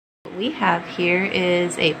we have here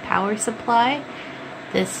is a power supply.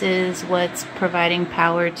 This is what's providing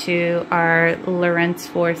power to our Lorentz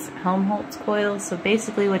force Helmholtz coils. So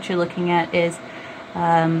basically what you're looking at is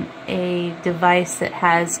a device that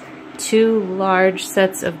has two large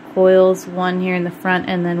sets of coils, one here in the front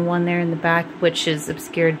and then one there in the back, which is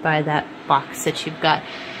obscured by that box that you've got.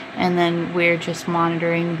 And then we're just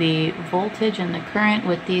monitoring the voltage and the current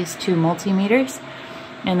with these two multimeters.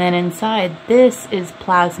 And then inside, this is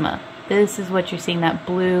plasma. This is what you're seeing, that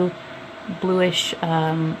bluish,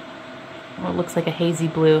 well, it looks like a hazy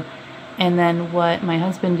blue. And then what my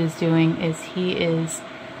husband is doing is he is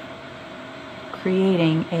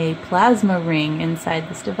creating a plasma ring inside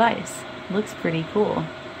this device. Looks pretty cool.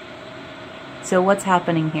 So what's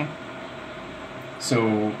happening here?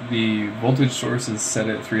 So the voltage source is set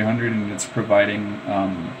at 300 and it's providing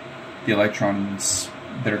the electrons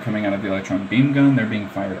that are coming out of the electron beam gun. They're being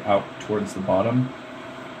fired out towards the bottom.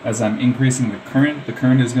 As I'm increasing the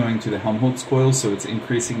current is going to the Helmholtz coil, so it's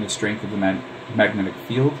increasing the strength of the magnetic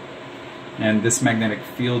field. And this magnetic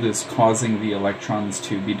field is causing the electrons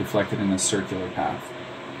to be deflected in a circular path.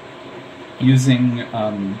 Using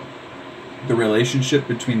the relationship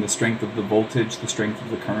between the strength of the voltage, the strength of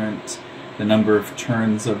the current, the number of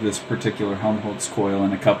turns of this particular Helmholtz coil,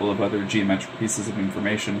 and a couple of other geometric pieces of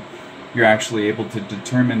information, you're actually able to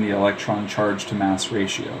determine the electron charge to mass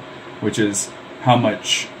ratio, which is how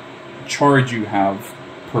much charge you have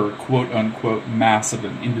per quote-unquote mass of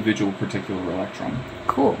an individual particular electron.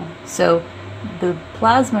 Cool. So the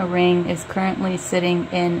plasma ring is currently sitting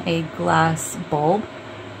in a glass bulb,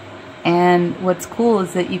 and what's cool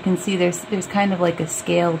is that you can see there's kind of like a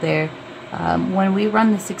scale there. When we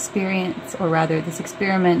run this experiment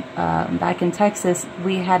back in Texas,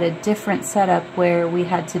 we had a different setup where we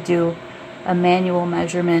had to do a manual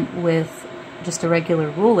measurement with just a regular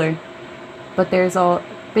ruler, but there's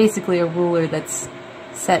basically a ruler that's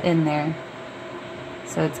set in there.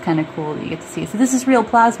 So it's kind of cool that you get to see. So this is real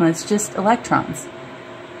plasma, it's just electrons.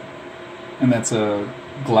 And that's a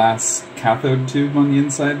glass cathode tube on the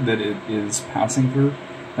inside that it is passing through.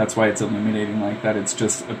 That's why it's illuminating like that. It's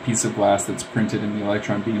just a piece of glass that's printed and the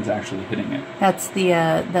electron beams actually hitting it. That's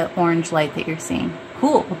the orange light that you're seeing.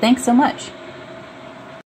 Cool. Well, thanks so much.